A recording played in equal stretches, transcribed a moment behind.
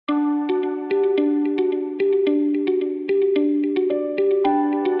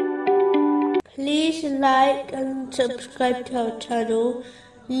like and subscribe to our channel.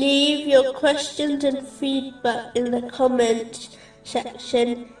 Leave your questions and feedback in the comments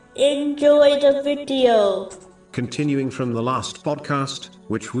section. Enjoy the video. Continuing from the last podcast,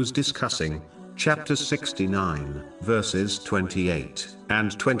 which was discussing chapter 69, verses 28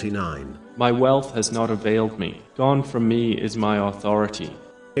 and 29. My wealth has not availed me. Gone from me is my authority.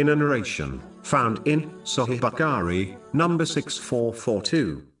 In a narration found in Sahih Bukhari, number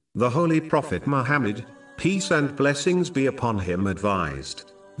 6442, the Holy Prophet Muhammad, peace and blessings be upon him,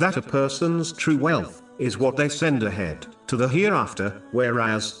 advised that a person's true wealth is what they send ahead to the hereafter,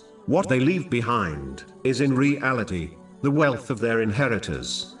 whereas what they leave behind is in reality the wealth of their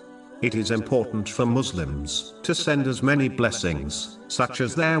inheritors. It is important for Muslims to send as many blessings, such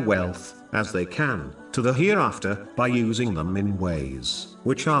as their wealth, as they can to the hereafter by using them in ways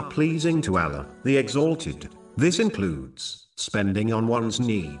which are pleasing to Allah, the Exalted. This includes spending on one's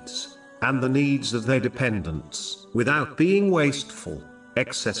needs and the needs of their dependents without being wasteful,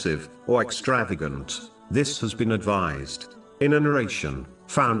 excessive, or extravagant. This has been advised in a narration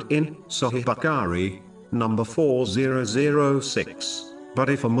found in Sahih Bukhari, number 4006. But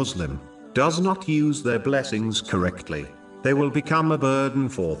if a Muslim does not use their blessings correctly, they will become a burden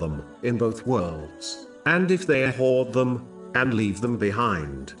for them in both worlds, and if they hoard them and leave them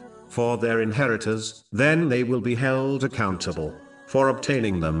behind for their inheritors, then they will be held accountable for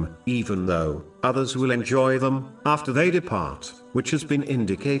obtaining them, even though others will enjoy them after they depart, which has been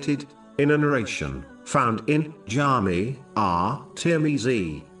indicated in a narration found in Jami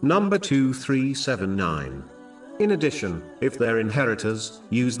Tirmizi, number 2379. In addition, if their inheritors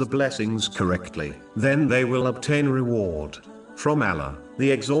use the blessings correctly, then they will obtain reward from Allah,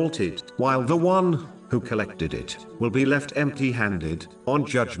 the Exalted, while the one who collected it will be left empty-handed on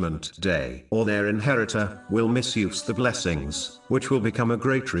Judgment Day, or their inheritor will misuse the blessings, which will become a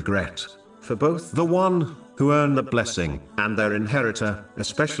great regret for both the one who earned the blessing and their inheritor,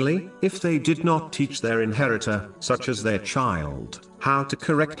 especially if they did not teach their inheritor, such as their child, how to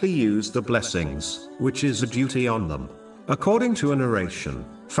correctly use the blessings, which is a duty on them. According to a narration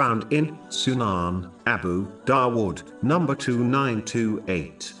found in Sunan Abu Dawood, number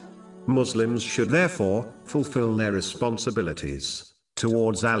 2928, Muslims should therefore fulfill their responsibilities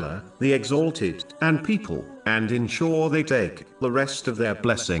towards Allah, the Exalted, and people, and ensure they take the rest of their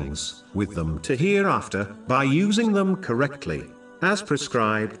blessings with them to hereafter by using them correctly, as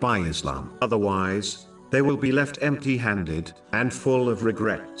prescribed by Islam. Otherwise, they will be left empty-handed and full of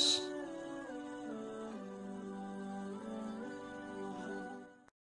regrets.